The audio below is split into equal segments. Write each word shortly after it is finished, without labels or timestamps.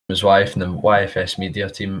Mazoyer from the YFS media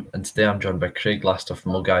team, and today I'm joined by Craig Lister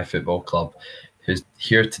from Milngavie Football Club, who's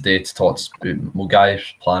here today to talk to us about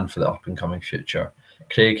Milngavie's plan for the up-and-coming future.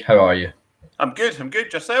 Craig, how are you? I'm good.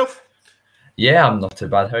 Yourself? Yeah, I'm not too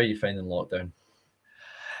bad. How are you finding lockdown?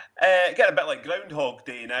 Getting a bit like Groundhog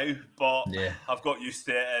Day now, but Yeah. I've got used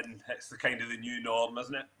to it, and it's the kind of the new norm,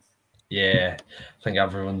 isn't it? Yeah, I think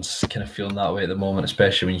everyone's kind of feeling that way at the moment,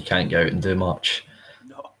 especially when you can't get out and do much.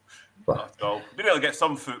 No, But not at all. Been able to get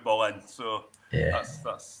some football in, so yeah.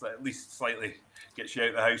 that's at least slightly gets you out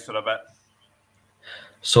of the house for a bit.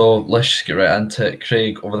 So let's just get right into it.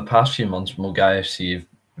 Craig, over the past few months, Milngavie FC have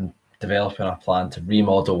been developing a plan to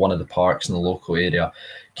remodel one of the parks in the local area.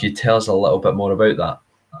 Can you tell us a little bit more about that?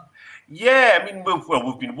 Yeah, I mean,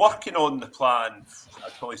 we've been working on the plan,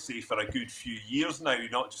 I'd probably say, for a good few years now,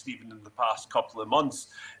 not just even in the past couple of months.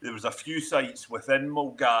 There was a few sites within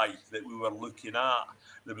Milngavie that we were looking at.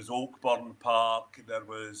 There was Oakburn Park, there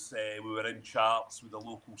was, we were in Charts with the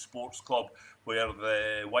local sports club where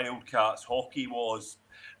the Wildcats hockey was.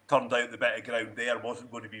 Turned out the bit of ground there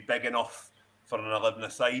wasn't going to be big enough for an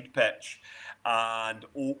 11-a-side pitch. And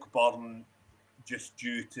Oakburn, just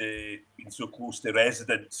due to being so close to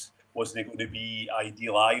residents, wasn't going to be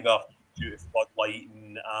ideal either due to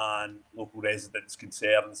floodlighting and local residents'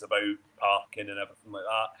 concerns about parking and everything like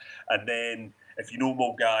that. And then, if you know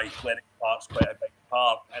Milngavie, Lennox Park's quite a big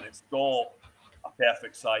park, and it's got a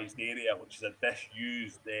perfect sized area, which is a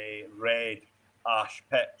disused red ash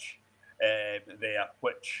pitch there,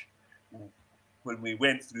 which when we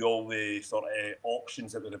went through all the sort of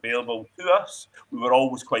options that were available to us, we were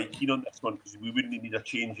always quite keen on this one because we wouldn't need a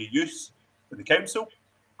change of use for the council.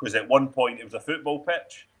 Because at one point it was a football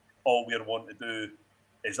pitch. All we were wanting to do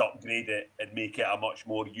is upgrade it and make it a much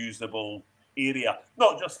more usable area.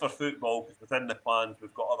 Not just for football, because within the plans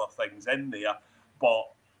we've got other things in there, but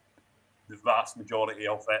the vast majority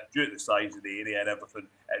of it, due to the size of the area and everything,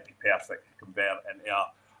 it'd be perfect to convert into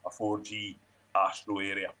a 4G Astro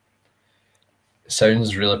area. It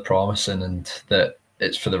sounds really promising, and that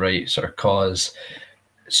it's for the right sort of cause.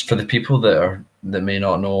 It's for the people that may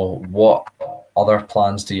not know, what other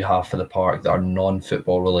plans do you have for the park that are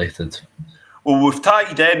non-football related? Well, we've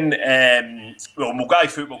tied in, Milngavie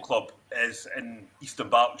Football Club is in East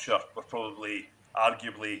Dunbartonshire. We're probably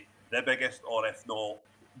arguably the biggest, or if not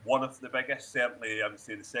one of the biggest, certainly I would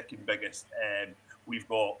say the second biggest. We've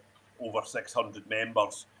got over 600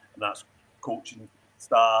 members, and that's coaching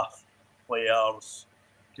staff, players,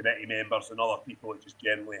 committee members, and other people that just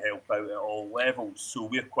generally help out at all levels. So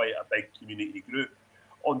we're quite a big community group.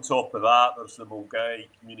 On top of that, there's the Milngavie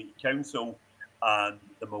Community Council and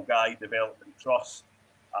the Milngavie Development Trust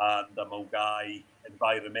and the Milngavie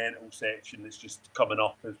Environmental section that's just coming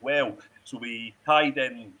up as well. So we tied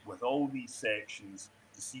in with all these sections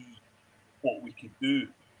to see what we could do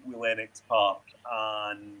with Lennox Park,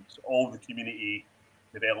 and all the community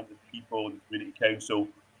development people and the community council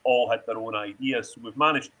all had their own ideas. So we've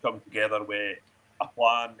managed to come together with a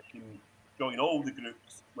plan that can join all the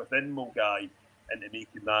groups within Milngavie into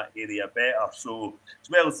making that area better. So as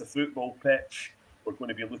well as the football pitch, we're going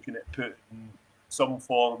to be looking at putting some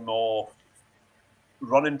form of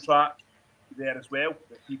running track there as well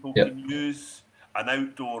that people can use, an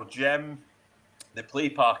outdoor gym. The play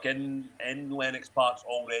park in Lennox Park's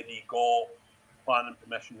already got planning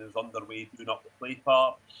permission is underway doing up the play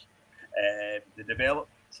park. The Development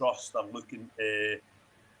Trust are looking to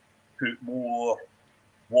put more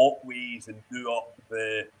walkways and do up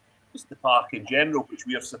just the park in general, which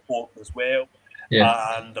we are supporting as well.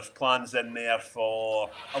 Yeah. And there's plans in there for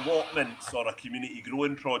allotments or a community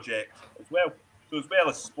growing project as well. So as well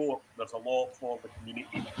as sport, there's a lot for the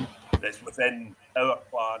community that's within our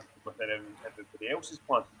plan, within everybody else's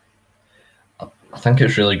plan. I think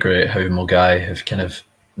it's really great how Milngavie have kind of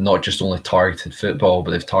not just only targeted football,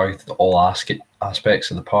 but they've targeted all aspects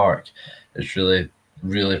of the park. It's really,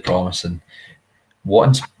 really promising.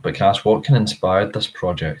 But can I ask, what can inspired this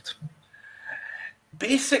project?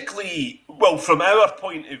 Basically, well, from our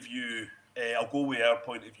point of view, I'll go with our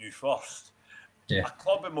point of view first. Yeah. A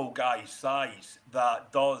club of Milngavie's size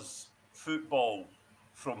that does football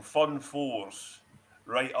from Fun Fours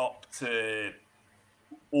right up to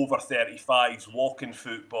over 35s, walking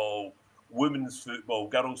football, women's football,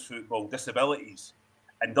 girls' football, disabilities,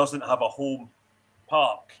 and doesn't have a home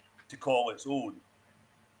park to call its own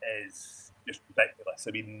is just ridiculous.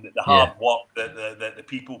 I mean, the hard work that the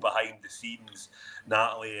people behind the scenes,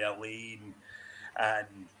 Natalie, Elaine, and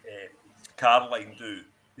Caroline do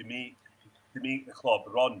to make the club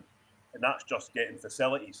run, and that's just getting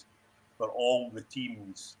facilities for all the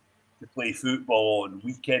teams to play football on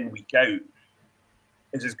week in, week out,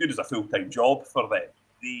 is as good as a full-time job for them.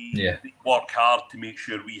 they work hard to make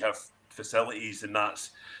sure we have facilities, and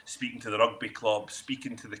that's speaking to the rugby club,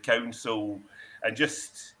 speaking to the council, and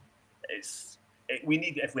just we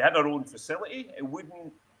need, if we had our own facility, it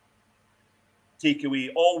wouldn't take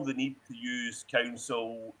away all the need to use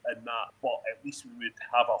council and that, but at least we would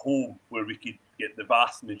have a home where we could get the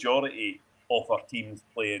vast majority of our teams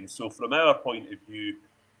playing. So from our point of view,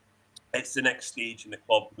 it's the next stage in the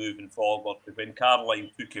club moving forward. When Caroline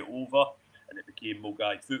took it over and it became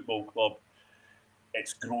Milngavie Football Club,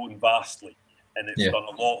 it's grown vastly, and it's done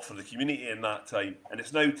a lot for the community in that time. And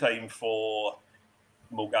it's now time for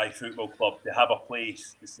Milngavie Football Club to have a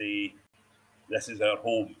place to say, this is our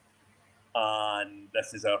home, and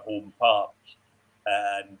this is our home park,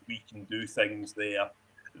 and we can do things there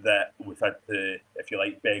that we've had to, if you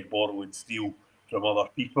like, beg, borrow and steal from other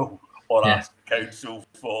people, or ask the council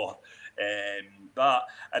for that.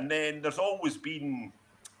 And then there's always been,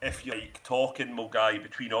 if you like, talking Milngavie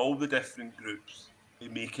between all the different groups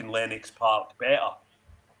in making Lennox Park better,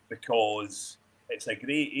 because it's a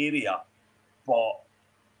great area, but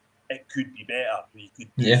it could be better. You could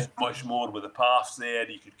do so much more with the paths there.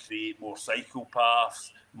 You could create more cycle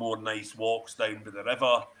paths, more nice walks down by the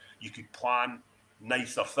river. You could plan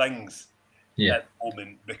nicer things at the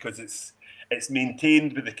moment, because it's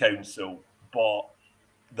maintained by the council, but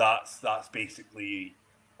that's basically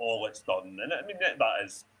all it's done. And I mean, that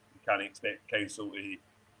is, you can't expect the council to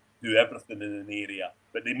do everything in an area,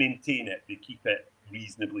 but they maintain it, they keep it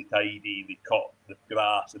reasonably tidy, they cut the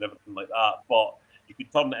grass and everything like that. But you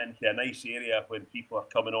could turn it into a nice area when people are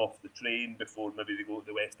coming off the train before maybe they go to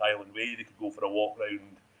the West Highland Way, they could go for a walk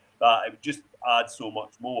round that. It would just add so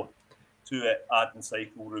much more to it, adding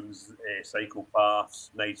cycle rooms, cycle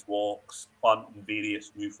paths, nice walks, planting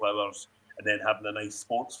various new flowers, and then having a nice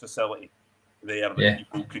sports facility there that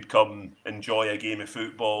people could come enjoy a game of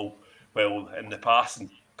football while in the past and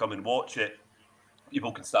come and watch it.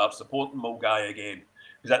 People can start supporting Milngavie again,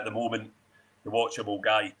 because at the moment, to watch a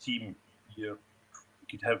Milngavie team, you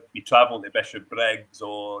could be travelling to Bishop Briggs,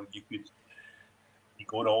 or you could be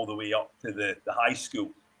going all the way up to the high school,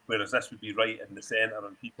 whereas this would be right in the centre,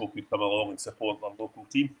 and people could come along and support their local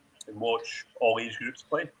team and watch all age groups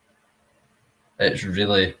play. It's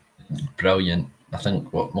really brilliant. I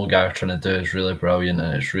think what Milngavie are trying to do is really brilliant,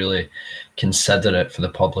 and it's really considerate for the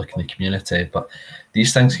public and the community. But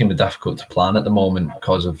these things can be difficult to plan at the moment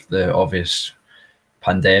because of the obvious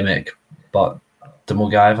pandemic. But do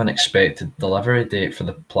Milngavie have an expected delivery date for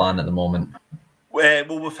the plan at the moment?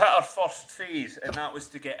 Well, we've hit our first phase, and that was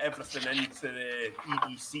to get everything into the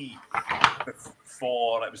EDC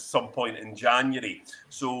for, it was some point in January.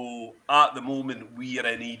 So at the moment, we are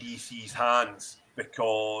in EDC's hands,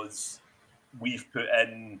 because we've put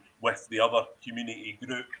in with the other community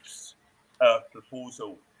groups our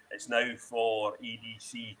proposal. It's now for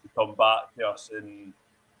EDC to come back to us and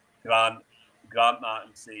grant that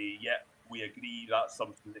and say, we agree, that's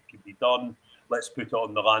something that can be done. Let's put it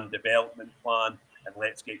on the land development plan, and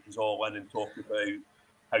let's get you all in and talk about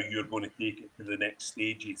how you're going to take it to the next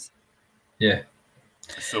stages. Yeah.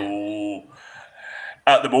 So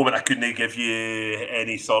at the moment, I couldn't give you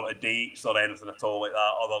any sort of dates or anything at all like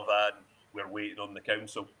that, other than we're waiting on the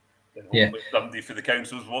council. And hopefully if somebody for the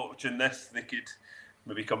council's watching this, they could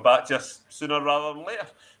maybe come back to us sooner rather than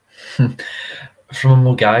later. From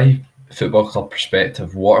a Milngavie Football Club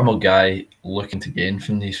perspective, what are Milngavie looking to gain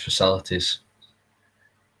from these facilities?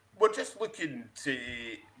 We're just looking to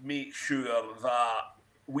make sure that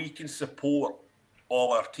we can support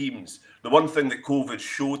all our teams. The one thing that COVID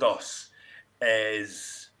showed us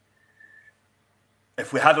is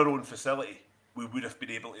if we had our own facility, we would have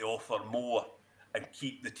been able to offer more and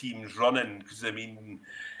keep the teams running. Because, I mean,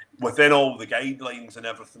 within all the guidelines and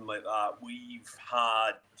everything like that, we've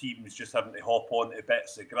had teams just having to hop onto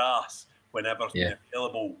bits of grass whenever's been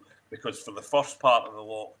available. Because for the first part of the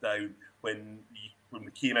lockdown, when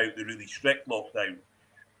we came out the really strict lockdown,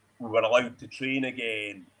 we were allowed to train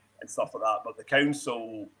again and stuff like that. But the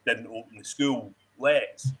council didn't open the school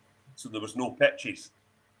lets, so there was no pitches.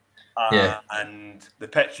 And the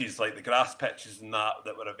pitches, like the grass pitches and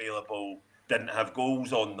that were available, didn't have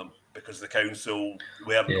goals on them because the council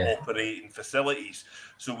weren't operating facilities.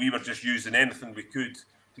 So we were just using anything we could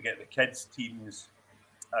to get the kids' teams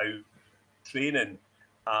out training.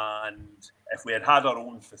 And if we had our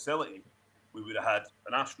own facility, we would have had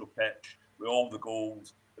an Astro pitch with all the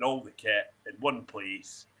goals and all the kit in one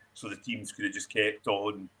place, so the teams could have just kept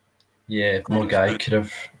on. Yeah, Milngavie could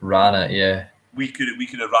have ran it, We could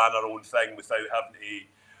have ran our own thing without having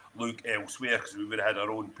to look elsewhere, because we would have had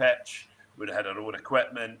our own pitch, we would have had our own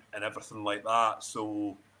equipment and everything like that.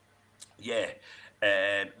 So,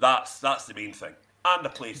 that's the main thing. and a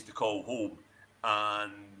place to call home,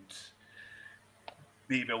 and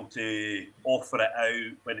be able to offer it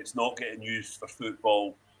out when it's not getting used for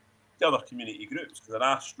football to other community groups, because an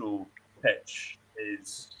Astro pitch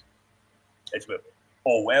is with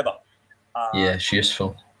all weather. Yeah, it's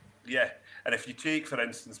useful. Yeah, and if you take, for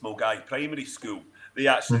instance, Milngavie Primary School, they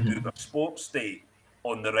actually do their sports day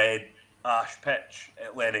on the red ash pitch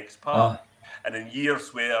at Lennox Park. And in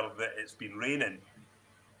years where it's been raining,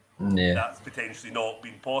 that's potentially not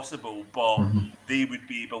been possible, but they would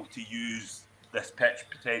be able to use this pitch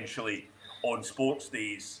potentially on sports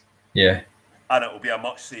days. Yeah. And it will be a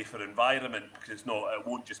much safer environment, because it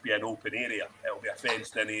won't just be an open area. It'll be a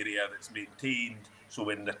fenced-in area that's maintained, so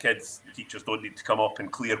when the teachers don't need to come up and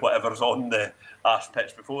clear whatever's on the ash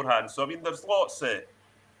pitch beforehand. So I mean, there's lots of,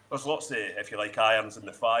 if you like, irons in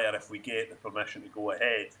the fire if we get the permission to go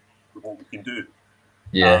ahead with what we can do.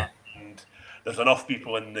 Yeah. And there's enough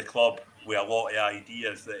people in the club with a lot of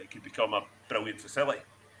ideas that it could become a brilliant facility.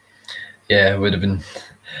 Yeah, it would have been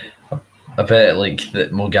a bit like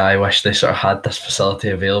that. Milngavie wish they sort of had this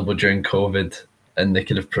facility available during COVID, and they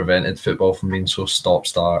could have prevented football from being so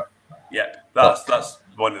stop-start. Yeah, that's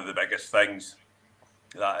one of the biggest things.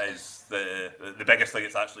 That is the biggest thing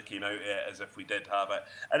that's actually came out of it, is if we did have it.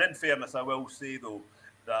 And in fairness, I will say though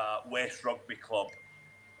that West Rugby Club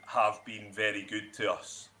have been very good to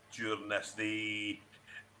us during this. They've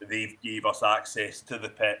gave us access to the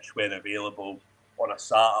pitch when available on a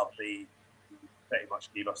Saturday. Pretty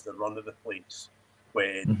much gave us the run of the place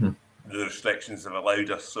when the restrictions have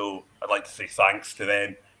allowed us. So I'd like to say thanks to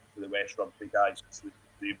them, to the West Rugby guys.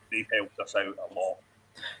 They've helped us out a lot.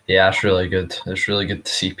 Yeah, it's really good. It's really good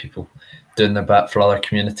to see people doing their bit for other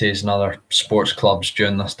communities and other sports clubs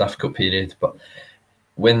during this difficult period. But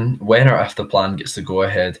when or if the plan gets to go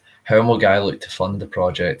ahead, how will Milngavie look to fund the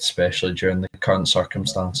project, especially during the current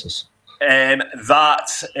circumstances?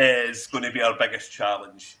 That is going to be our biggest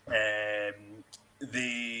challenge.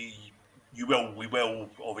 We will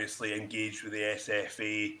obviously engage with the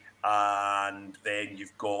SFA, and then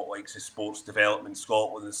you've got like the Sports Development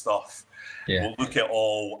Scotland and stuff. Yeah. We'll look at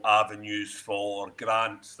all avenues for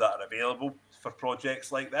grants that are available for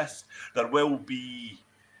projects like this. There will be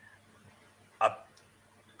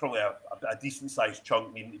probably a decent sized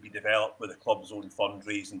chunk needing to be developed with the club's own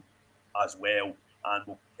fundraising as well, and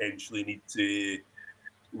we'll potentially need to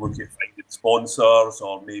look at finding sponsors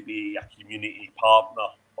or maybe a community partner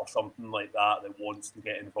or something like that wants to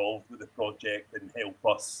get involved with the project and help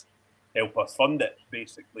us fund it,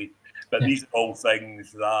 basically. But these are all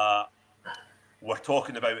things that we're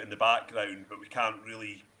talking about in the background, but we can't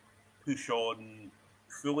really push on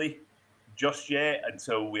fully just yet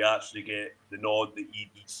until we actually get the nod that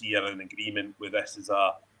EDC are in agreement with this is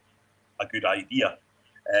a good idea.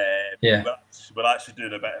 We're actually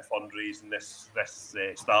doing a bit of fundraising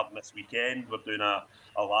starting this weekend. We're doing a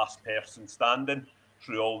last person standing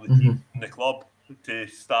through all the teams in the club to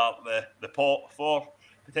start the pot for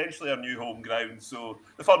potentially our new home ground. So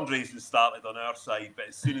the fundraising started on our side, but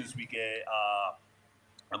as soon as we get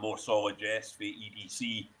a more solid yes for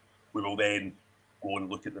EDC, we will then go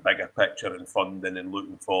and look at the bigger picture and funding and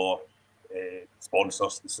looking for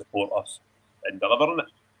sponsors to support us in delivering it.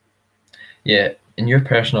 Yeah, in your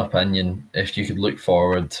personal opinion, if you could look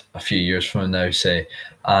forward a few years from now, say,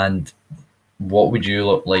 and what would you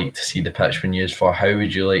look like to see the pitch being used for? How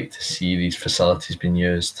would you like to see these facilities being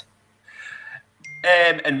used?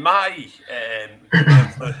 In my,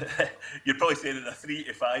 you're probably saying in a 3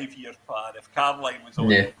 to 5 year plan. If Caroline was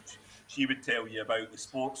on, she would tell you about the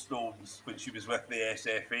sports domes when she was with the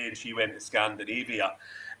SFA and she went to Scandinavia.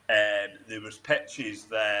 There was pitches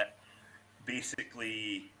that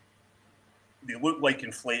basically they look like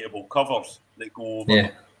inflatable covers that go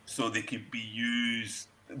over, so they could be used.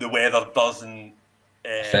 The weather doesn't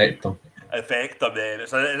affect them. Then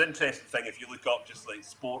it's an interesting thing if you look up just like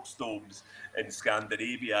sports domes in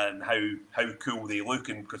Scandinavia and how cool they look,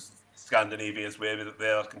 and because Scandinavia's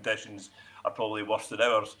weather conditions are probably worse than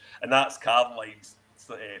ours, and that's Caroline's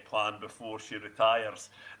plan before she retires,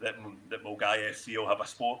 that Milngavie FC will have a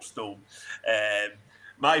sports dome.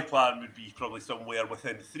 My plan would be probably somewhere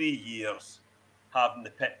within 3 years having the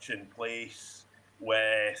pitch in place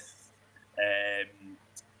with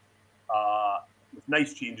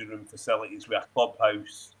nice changing room facilities, with a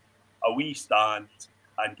clubhouse, a wee stand,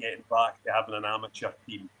 and getting back to having an amateur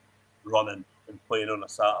team running and playing on a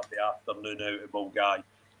Saturday afternoon out at Milngavie.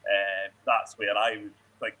 That's where I would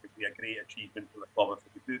think would be a great achievement for the club if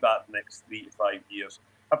we could do that in the next 3 to 5 years.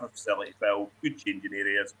 Have a facility filled, good changing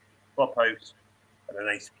areas, clubhouse, and a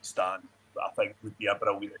nice stand that I think would be a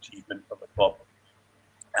brilliant achievement for the club.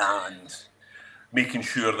 And making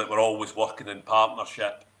sure that we're always working in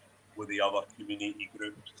partnership with the other community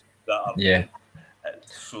groups that are,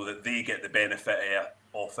 so that they get the benefit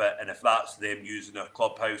of it. And if that's them using our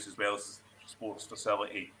clubhouse as well as the sports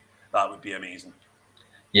facility, that would be amazing.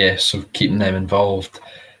 Yeah, so keeping them involved.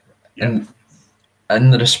 Yep. And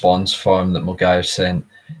in the response form that Milngavie sent,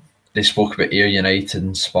 they spoke about Ayr United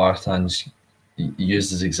and Spartans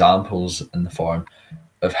used as examples in the form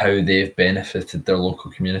of how they've benefited their local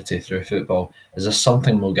community through football. Is this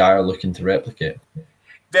something Milngavie are looking to replicate?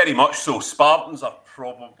 Very much so. Spartans are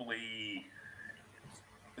probably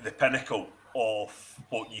the pinnacle of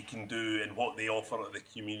what you can do, and what they offer to the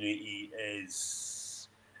community is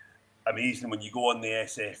amazing. When you go on the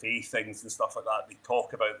SFA things and stuff like that, they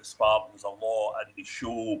talk about the Spartans a lot, and they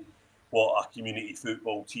show what a community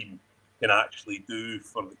football team can actually do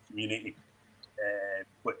for the community,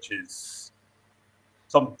 which is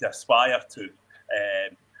something to aspire to.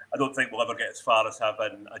 I don't think we'll ever get as far as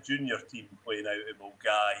having a junior team playing out in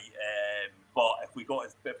Milngavie, but if we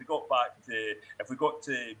got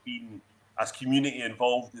to being as community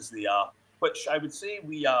involved as they are, which I would say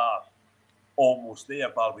we are almost there,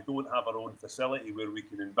 but we don't have our own facility where we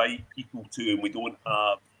can invite people to, and we don't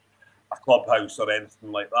have a clubhouse or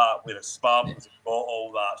anything like that, whereas Spartans have got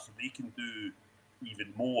all that, so they can do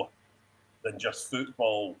even more than just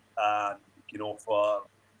football, and can offer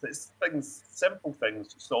things, simple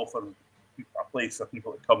things, just offer a place for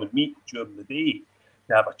people to come and meet during the day,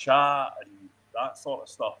 to have a chat and that sort of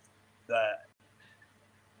stuff that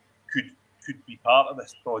could be part of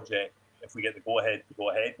this project if we get the go ahead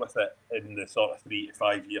with it in the sort of 3 to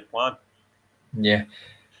 5 year plan. Yeah,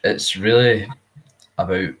 it's really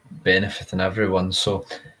about benefiting everyone. So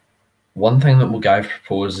one thing that Milngavie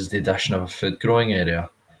proposed is the addition of a food growing area.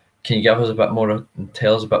 Can you give us a bit more,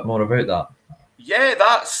 tell us a bit more about that? Yeah,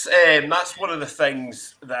 that's one of the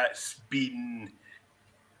things that's been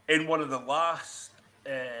in one of the last.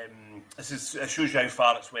 This shows you how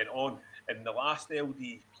far it's went on. In the last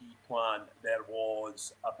LDP plan, there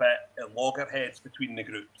was a bit of loggerheads between the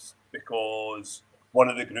groups, because one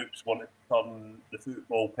of the groups wanted to turn the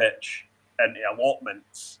football pitch into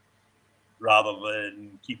allotments rather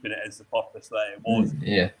than keeping it as the purpose that it was.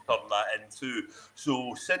 Turn that into.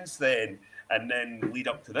 So since then, and then lead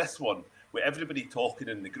up to this one, with everybody talking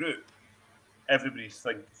in the group, everybody's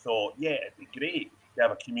thought, yeah, it'd be great to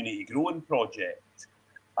have a community growing project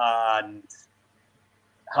and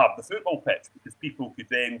have the football pitch, because people could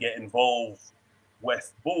then get involved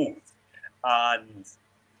with both. And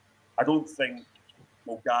I don't think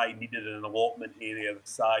Milngavie needed an allotment area the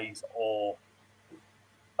size of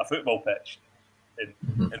a football pitch, in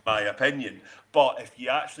my opinion. But if you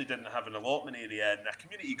actually didn't have an allotment area, and a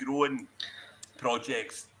community growing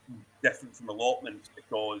project's different from allotments,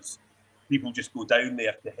 because people just go down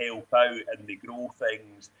there to help out and they grow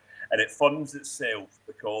things, and it funds itself,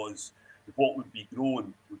 because what would be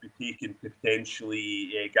grown would be taken to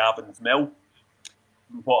potentially Gavin's Mill,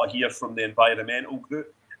 from what I hear from the environmental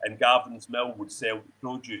group, and Gavin's Mill would sell the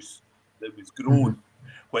produce that was grown,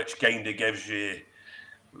 which kind of gives you,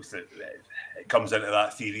 it comes into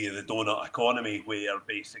that theory of the donut economy, where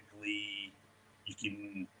basically you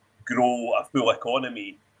can grow a full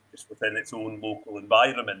economy just within its own local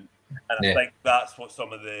environment. And I think that's what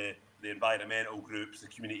some of the environmental groups, the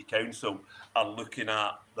community council, are looking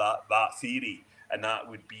at, that theory. And that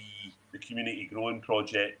would be the community growing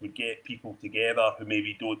project, would get people together who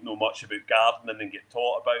maybe don't know much about gardening and get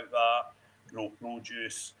taught about that, grow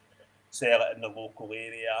produce, sell it in the local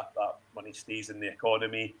area, that money stays in the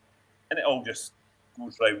economy, and it all just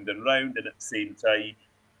goes round and round. And at the same time,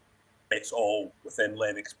 it's all within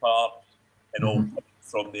Lennox Park, and all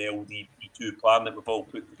from the LDP2 plan that we've all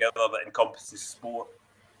put together, that encompasses sport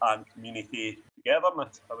and community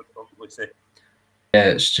togetherness, I would probably say. Yeah,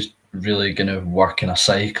 it's just really going to work in a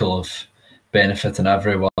cycle of benefiting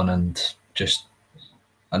everyone, and just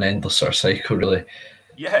an endless sort of cycle, really.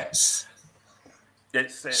 Yes.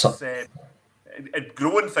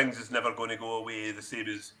 Growing things is never going to go away, the same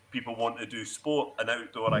as people want to do sport and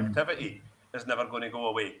outdoor activity is never going to go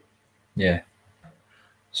away. Yeah.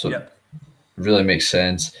 So it really makes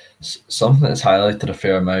sense. Something that's highlighted a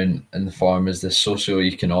fair amount in the forum is the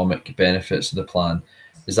socio-economic benefits of the plan.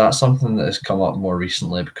 Is that something that has come up more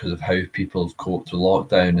recently because of how people have coped with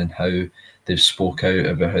lockdown and how they've spoke out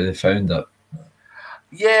about how they found it?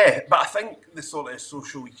 Yeah, but I think the sort of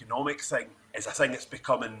socio-economic thing is a thing that's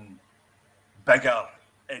becoming bigger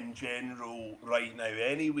in general right now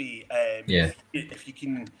anyway. If you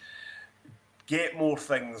can get more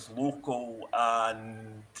things local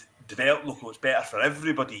and develop local, it's better for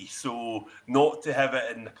everybody. So not to have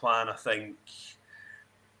it in the plan, I think,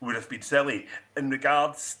 would have been silly. In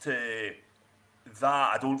regards to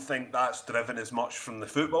that, I don't think that's driven as much from the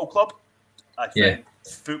football club. I think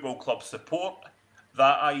football clubs support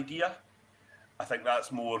that idea. I think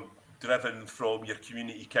that's more driven from your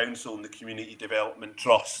community council and the community development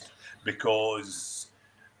trust, because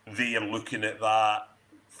they are looking at that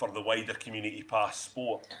for the wider community past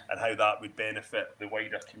sport and how that would benefit the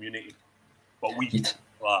wider community. But we that.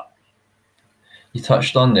 You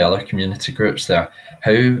touched on the other community groups there.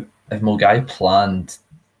 How have Milngavie planned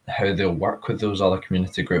how they'll work with those other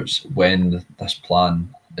community groups when this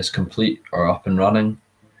plan is complete or up and running?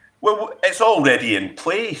 Well, it's already in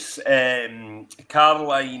place.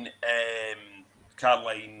 Caroline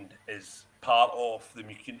is part of the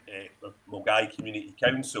Milngavie Community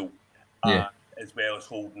Council, as well as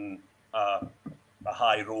holding a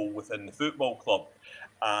high role within the football club.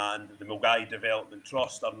 And the Milngavie Development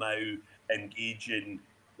Trust are now engaging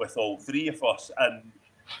with all three of us. And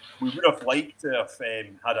we would have liked to have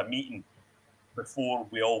had a meeting before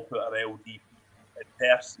we all put our LD in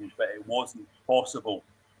person, but it wasn't possible.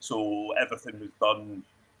 So everything was done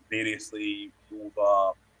variously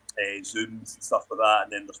over Zooms and stuff like that.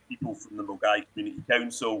 And then there's people from the Milngavie Community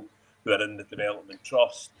Council who are in the Development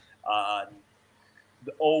Trust. And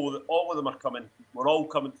all of them are coming, we're all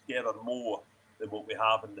coming together more than what we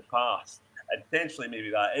have in the past. And potentially maybe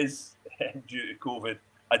that is due to COVID,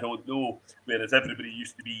 I don't know. Whereas everybody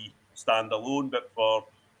used to be standalone, but for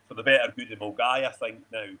the better good of Milngavie, I think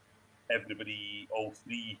now everybody, all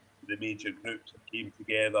three of the major groups came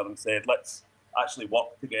together and said, let's actually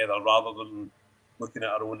work together rather than looking at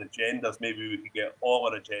our own agendas. Maybe we could get all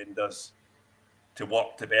our agendas to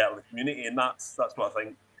work to better the community, and that's what I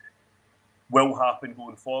think will happen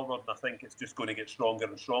going forward. And I think it's just going to get stronger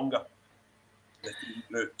and stronger. The three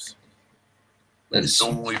groups, which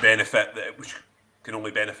can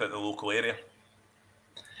only benefit the local area.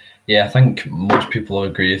 Yeah, I think most people will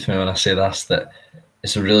agree with me when I say this, that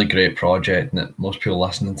it's a really great project, and that most people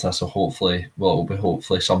listening to this will be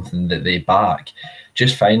hopefully something that they back.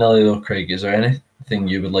 Just finally though, Craig, is there anything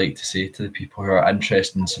you would like to say to the people who are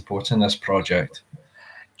interested in supporting this project?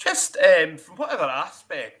 Just from whatever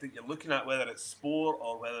aspect that you're looking at, whether it's sport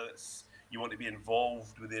or whether it's you want to be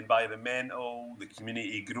involved with the environmental, the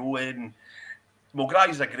community growing, Milngavie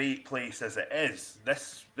is a great place as it is.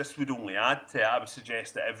 This would only add to it. I would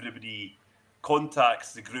suggest that everybody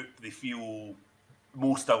contacts the group they feel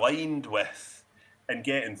most aligned with and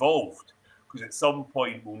get involved, because at some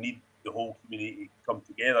point we'll need the whole community to come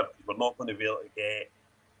together, because we're not going to be able to get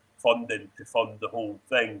funding to fund the whole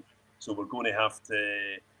thing. So we're going to have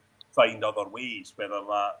to find other ways, whether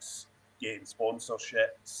that's getting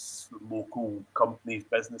sponsorships from local companies,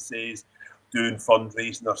 businesses, doing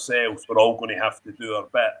fundraising ourselves. We're all going to have to do our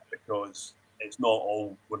bit, because it's not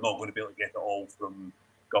all, we're not going to be able to get it all from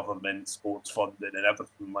government, sports funding and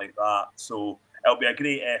everything like that. So it'll be a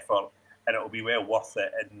great effort, and it'll be well worth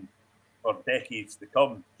it. And for decades to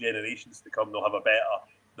come, generations to come, they'll have a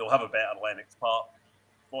better Lennox Park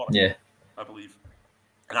for it. Yeah, I believe.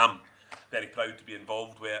 And I'm very proud to be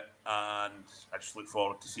involved with it, and I just look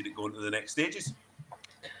forward to seeing it going to the next stages.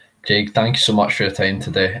 Craig, thank you so much for your time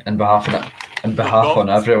today. On behalf on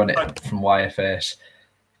everyone from YFS,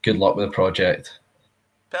 good luck with the project.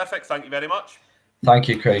 Perfect. Thank you very much. Thank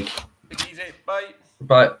you, Craig. Take it easy. Bye.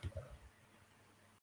 Bye.